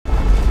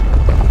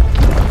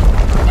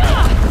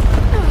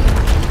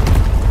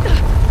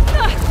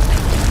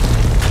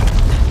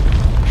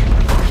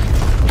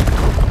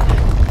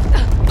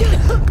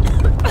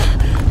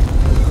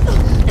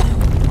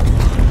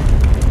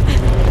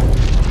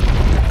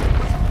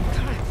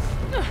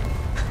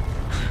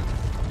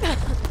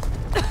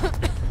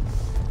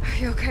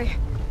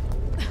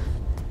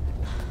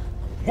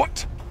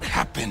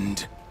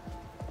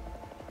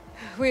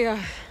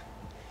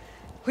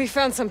We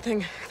found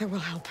something that will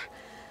help.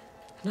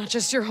 Not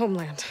just your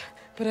homeland,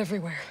 but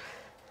everywhere.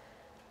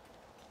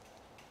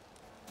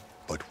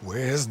 But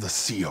where's the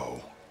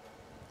CO?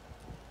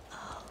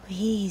 Oh,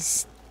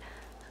 he's...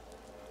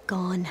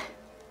 gone.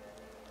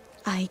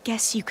 I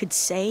guess you could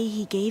say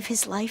he gave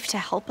his life to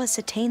help us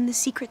attain the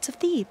secrets of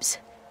Thebes.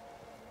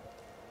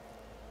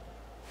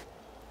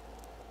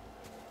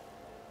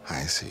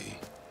 I see.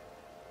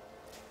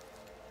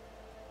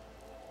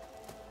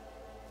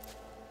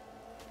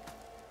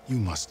 You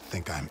must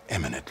think I'm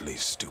eminently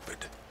stupid.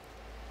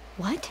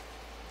 What?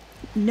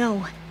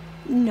 No.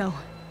 No.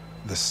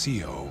 The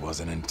CO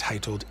was an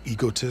entitled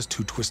egotist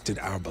who twisted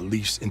our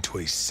beliefs into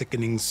a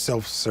sickening,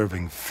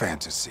 self-serving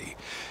fantasy.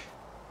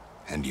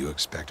 And you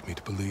expect me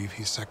to believe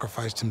he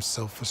sacrificed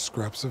himself for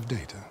scraps of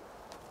data?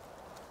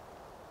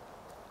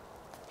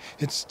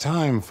 It's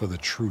time for the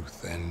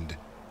truth, and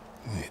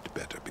it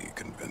better be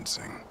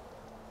convincing.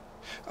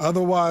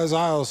 Otherwise,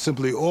 I'll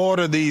simply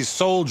order these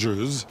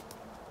soldiers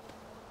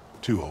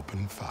to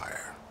open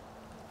fire.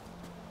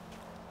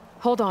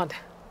 Hold on.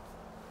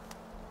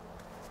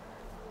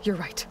 You're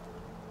right.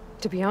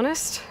 To be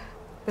honest,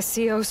 the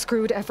CO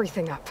screwed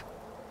everything up.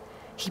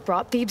 He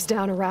brought Thebes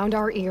down around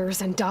our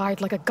ears and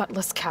died like a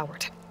gutless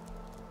coward.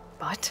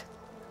 But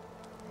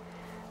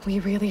we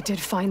really did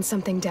find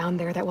something down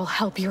there that will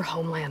help your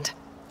homeland.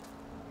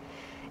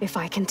 If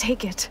I can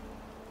take it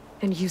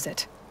and use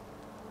it.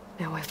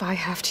 Now, if I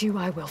have to,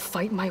 I will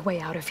fight my way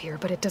out of here,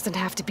 but it doesn't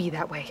have to be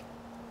that way.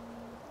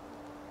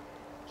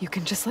 You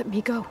can just let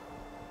me go.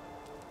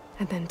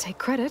 And then take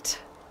credit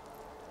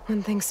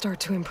when things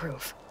start to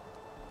improve.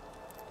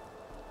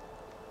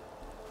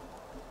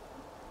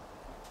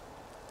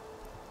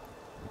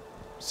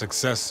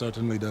 Success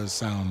certainly does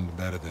sound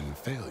better than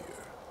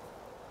failure.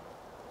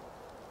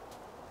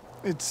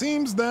 It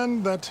seems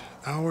then that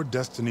our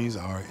destinies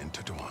are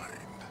intertwined.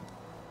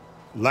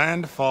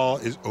 Landfall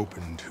is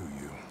open to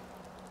you.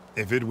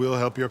 If it will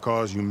help your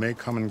cause, you may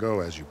come and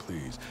go as you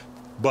please.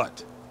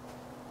 But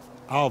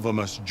Alva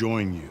must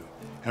join you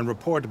and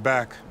report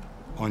back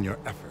on your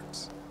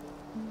efforts.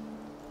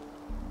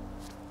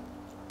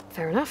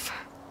 Fair enough.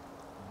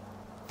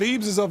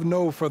 Thebes is of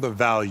no further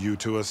value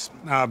to us.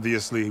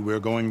 Obviously,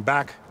 we're going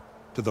back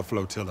to the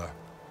flotilla.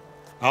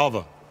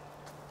 Alva,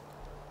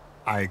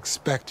 I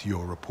expect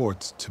your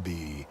reports to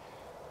be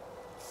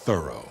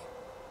thorough.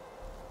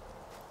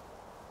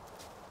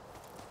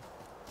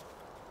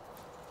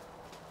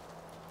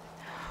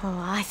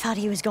 Oh, I thought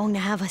he was going to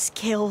have us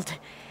killed.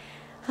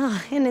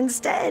 Oh, and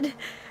instead,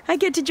 I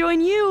get to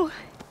join you.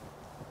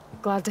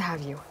 Glad to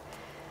have you.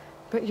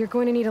 But you're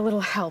going to need a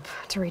little help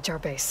to reach our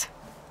base.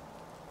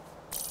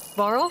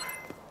 Varl,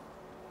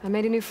 I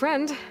made a new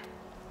friend.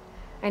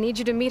 I need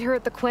you to meet her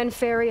at the Quen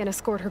ferry and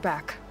escort her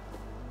back.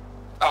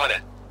 On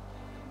it.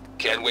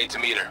 Can't wait to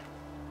meet her.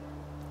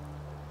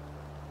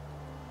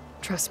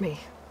 Trust me,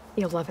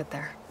 you'll love it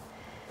there.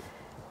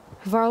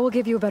 Varl will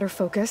give you a better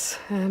focus,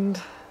 and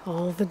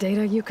all the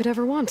data you could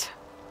ever want.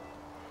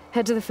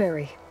 Head to the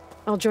ferry.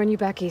 I'll join you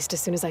back east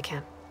as soon as I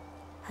can.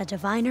 A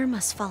diviner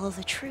must follow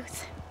the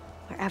truth,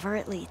 wherever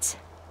it leads.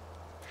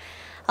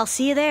 I'll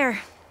see you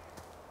there.